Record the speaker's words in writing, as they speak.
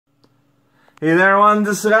Hey there everyone,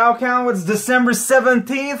 this is Rankness. It's December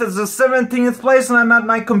 17th, it's the 17th place and I'm at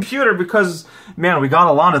my computer because, man, we got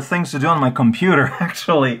a lot of things to do on my computer,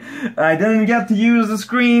 actually. I didn't get to use the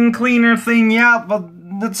screen cleaner thing yet, but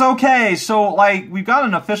it's okay. So, like, we've got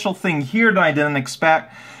an official thing here that I didn't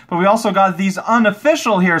expect, but we also got these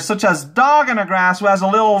unofficial here, such as Dog in the Grass, who has a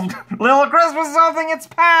little Christmas something, it's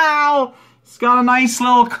Pal! It's got a nice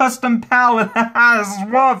little custom pal with his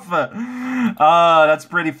woof. That's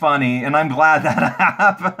pretty funny, and I'm glad that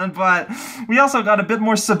happened. But we also got a bit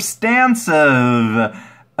more substantive,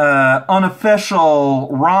 unofficial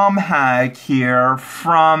ROM hack here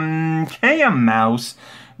from KM Mouse.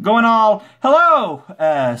 Going all, hello!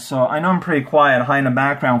 So I know I'm pretty quiet, high in the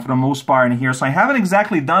background for the most part in here, so I haven't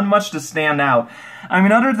exactly done much to stand out. I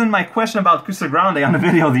mean, other than my question about Cusa Grande on the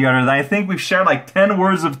video the other day, I think we've shared like 10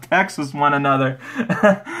 words of text with one another.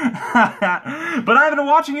 But I've been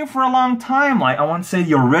watching you for a long time, like, I want to say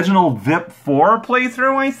the original VIP 4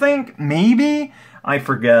 playthrough, I think? Maybe? I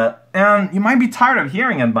forget. And you might be tired of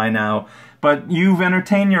hearing it by now. But you've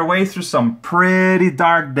entertained your way through some pretty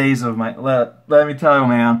dark days of my... Let me tell you,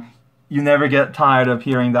 man. You never get tired of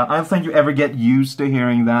hearing that. I don't think you ever get used to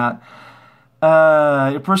hearing that.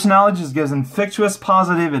 Your personality just gives infectious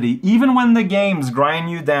positivity. Even when the games grind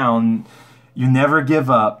you down, you never give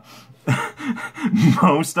up.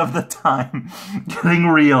 Most of the time. Getting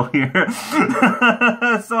real here.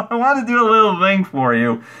 So I want to do a little thing for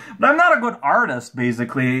you. But I'm not a good artist,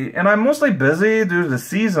 basically, and I'm mostly busy due to the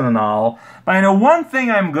season and all. But I know one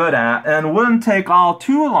thing I'm good at, and wouldn't take all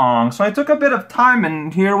too long, so I took a bit of time,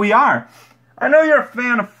 and here we are. I know you're a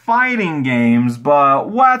fan of fighting games, but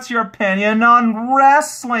what's your opinion on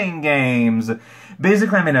wrestling games?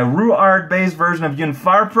 Basically, I'm in a RuArt-based version of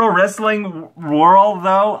Fire Pro Wrestling World,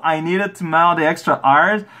 though. I needed to mod the extra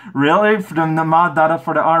R's. Really? For the mod data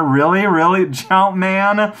for the R? Really? Really? Jump,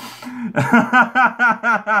 man?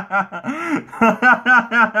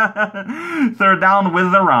 They're down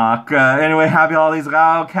with the rock. Anyway, happy holidays,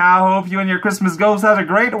 cow. Hope you and your Christmas ghost has a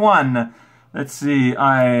great one. Let's see.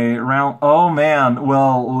 Oh, man.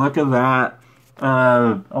 Well, look at that.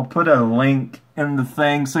 I'll put a link in the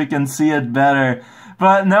thing so you can see it better.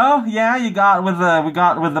 But no, yeah, we got with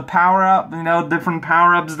the power up, you know, different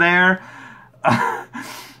power ups there.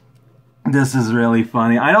 This is really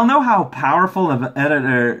funny. I don't know how powerful of an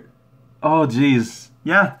editor. Oh geez,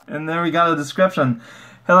 yeah. And there we got a description.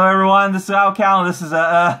 Hello everyone, this is Alcal. This is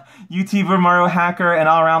a YouTuber, Mario hacker, and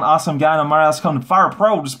all-around awesome guy. And Mario's come to Fire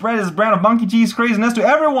Pro to spread his brand of monkey cheese craziness to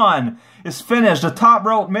everyone. Is finished. The top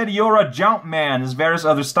rope Meteora Jumpman. His various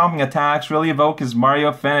other stomping attacks really evoke his Mario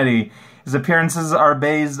affinity. His appearances are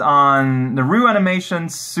based on the Ru animation,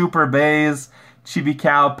 Super Bass, Chibi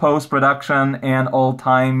Cow post-production, and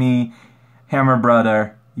old-timey Hammer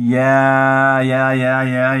Brother. Yeah.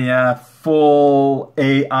 Full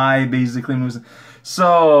AI basically moves.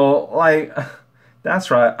 So, like,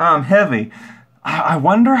 that's right. I'm heavy. I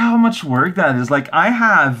wonder how much work that is. Like, I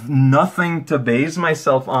have nothing to base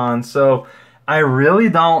myself on, so I really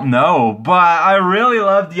don't know. But I really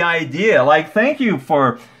love the idea. Like, thank you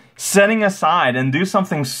for setting aside and do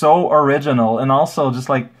something so original and also just,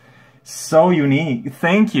 like, so unique.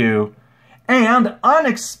 Thank you. And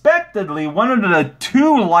unexpectedly, one of the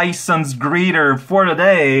 2 licensed greeter for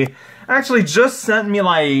today actually just sent me,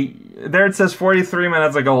 like, there it says 43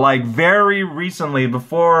 minutes ago, like, very recently,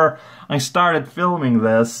 before I started filming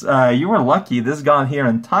this. You were lucky this got here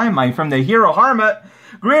in time, from the Hero Hermit.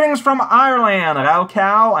 Greetings from Ireland,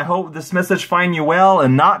 Rankness. I hope this message finds you well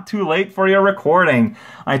and not too late for your recording.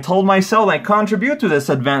 I told myself I'd contribute to this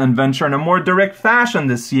adventure in a more direct fashion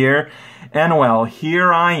this year, and well,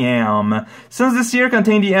 here I am. Since this year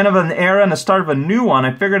contained the end of an era and the start of a new one,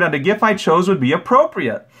 I figured that the gift I chose would be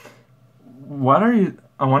appropriate.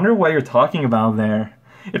 I wonder what you're talking about there.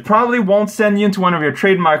 It probably won't send you into one of your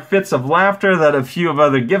trademark fits of laughter that a few of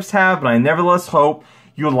other gifts have, but I nevertheless hope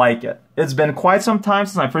you'll like it. It's been quite some time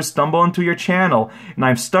since I first stumbled into your channel, and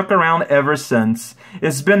I've stuck around ever since.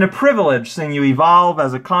 It's been a privilege seeing you evolve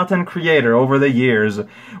as a content creator over the years.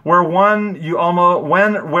 Where one you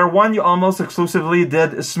almost exclusively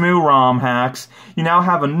did SMU ROM hacks, you now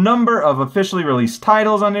have a number of officially released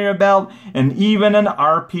titles under your belt, and even an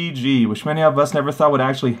RPG, which many of us never thought would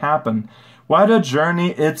actually happen. What a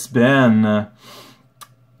journey it's been.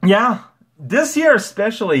 Yeah, this year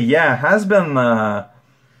especially, yeah, has been a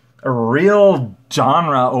real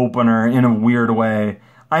genre opener in a weird way.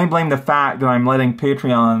 I blame the fact that I'm letting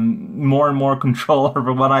Patreon more and more control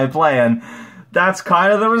over what I play, and That's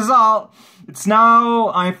kind of the result. It's now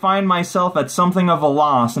I find myself at something of a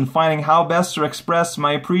loss and finding how best to express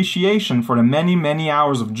my appreciation for the many, many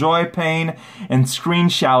hours of joy, pain, and screen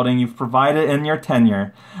shouting you've provided in your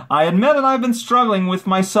tenure. I admit that I've been struggling with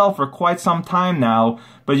myself for quite some time now,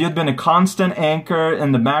 but you've been a constant anchor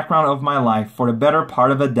in the background of my life for the better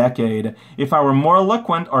part of a decade. If I were more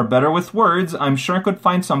eloquent or better with words, I'm sure I could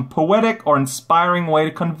find some poetic or inspiring way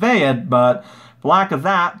to convey it, but for lack of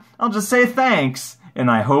that, I'll just say thanks. And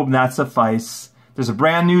I hope that suffice. There's a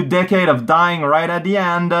brand new decade of dying right at the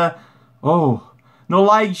end. Oh, no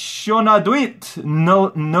like shona duit,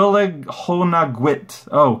 no leg hona gwit.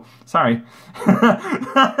 Oh, sorry.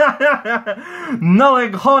 No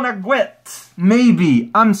leg hona gwit. Maybe.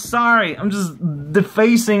 I'm sorry. I'm just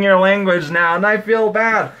defacing your language now, and I feel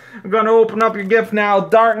bad. I'm gonna open up your gift now.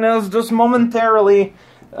 Darkness, just momentarily.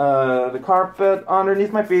 The carpet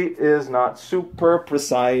underneath my feet is not super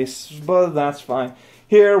precise, but that's fine.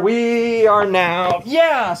 Here we are now.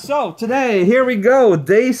 Yeah, so today, here we go,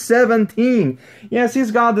 day 17. Yes,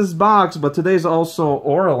 he's got this box, but today's also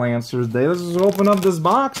oral answers day. Let's just open up this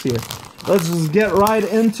box here. Let's just get right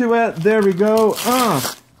into it. There we go.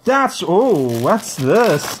 What's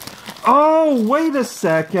this? Oh, wait a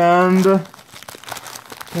second.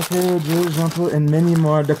 And many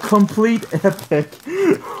more. The complete epic.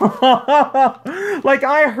 Like,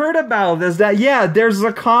 I heard about this. Yeah, there's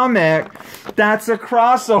a comic that's a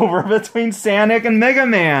crossover between Sonic and Mega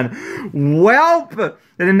Man. Welp!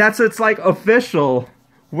 And it's like official.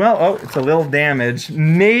 Well, oh, it's a little damaged.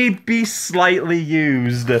 Maybe slightly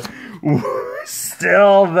used.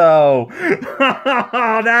 Still, though.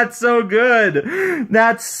 That's so good.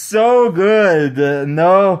 That's so good.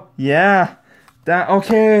 No, yeah.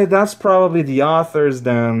 Okay, that's probably the authors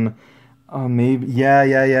then. Oh, maybe.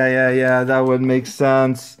 Yeah. That would make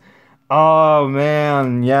sense. Oh,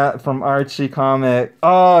 man. Yeah, from Archie Comic.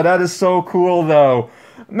 Oh, that is so cool, though.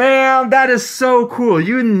 Man, that is so cool.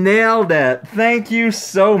 You nailed it. Thank you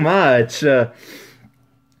so much.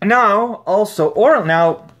 Now, also,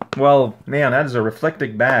 well, man, that is a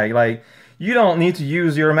reflective bag. Like, you don't need to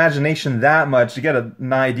use your imagination that much to get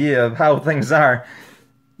an idea of how things are.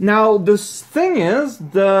 Now, this thing is,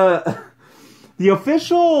 the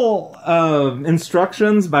official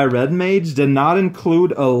instructions by Red Mage did not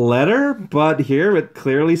include a letter, but here it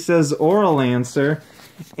clearly says oral answer,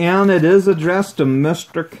 and it is addressed to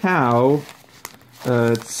Mr. Cow.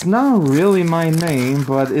 It's not really my name,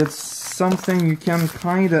 but it's something you can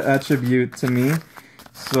kind of attribute to me.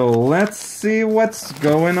 So let's see what's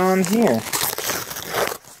going on here.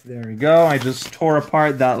 There we go, I just tore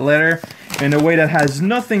apart that letter in a way that has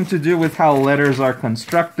nothing to do with how letters are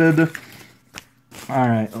constructed.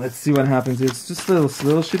 Alright, let's see what happens. It's just a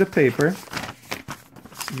little sheet of paper.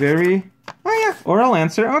 It's very... Oh yeah, oral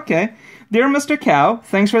answer, okay. Dear Mr. Cow,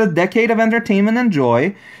 thanks for the decade of entertainment and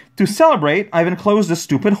joy. To celebrate, I've enclosed a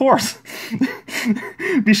stupid horse.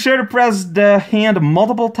 Be sure to press the hand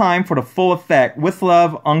multiple times for the full effect. With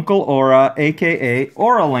love, Uncle Aura, aka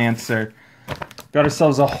Oral Answer. Got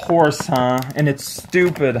ourselves a horse, huh? And it's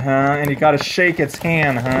stupid, huh? And you gotta shake its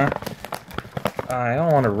hand, huh? I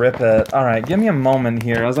don't want to rip it. Alright, give me a moment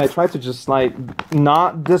here as I try to just, like,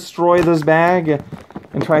 not destroy this bag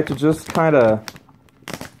and try to just kind of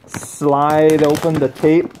slide open the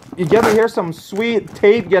tape. You get to hear some sweet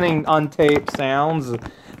tape getting untaped sounds.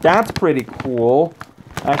 That's pretty cool.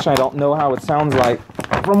 Actually, I don't know how it sounds like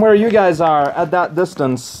from where you guys are at that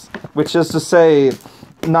distance, which is to say,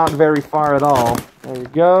 not very far at all. There we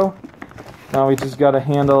go. Now we just gotta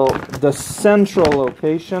handle the central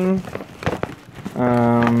location.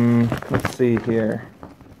 Let's see here.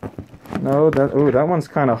 No, that one's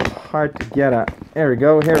kind of hard to get at. There we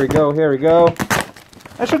go, here we go, here we go.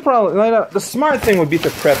 I should probably, the smart thing would be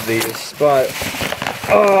to prep these, but,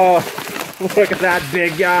 oh, look at that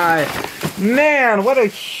big guy. Man, what a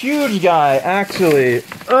huge guy, actually.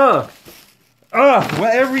 Well,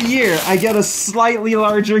 every year I get a slightly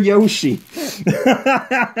larger Yoshi.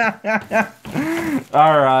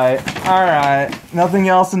 Alright. Nothing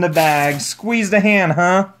else in the bag. Squeeze the hand,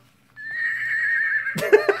 huh?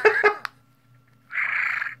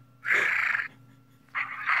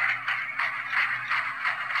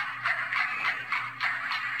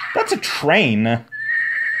 That's a train.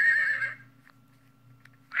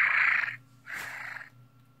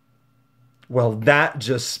 Well, that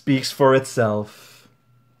just speaks for itself.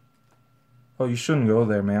 Oh, you shouldn't go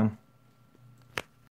there, man.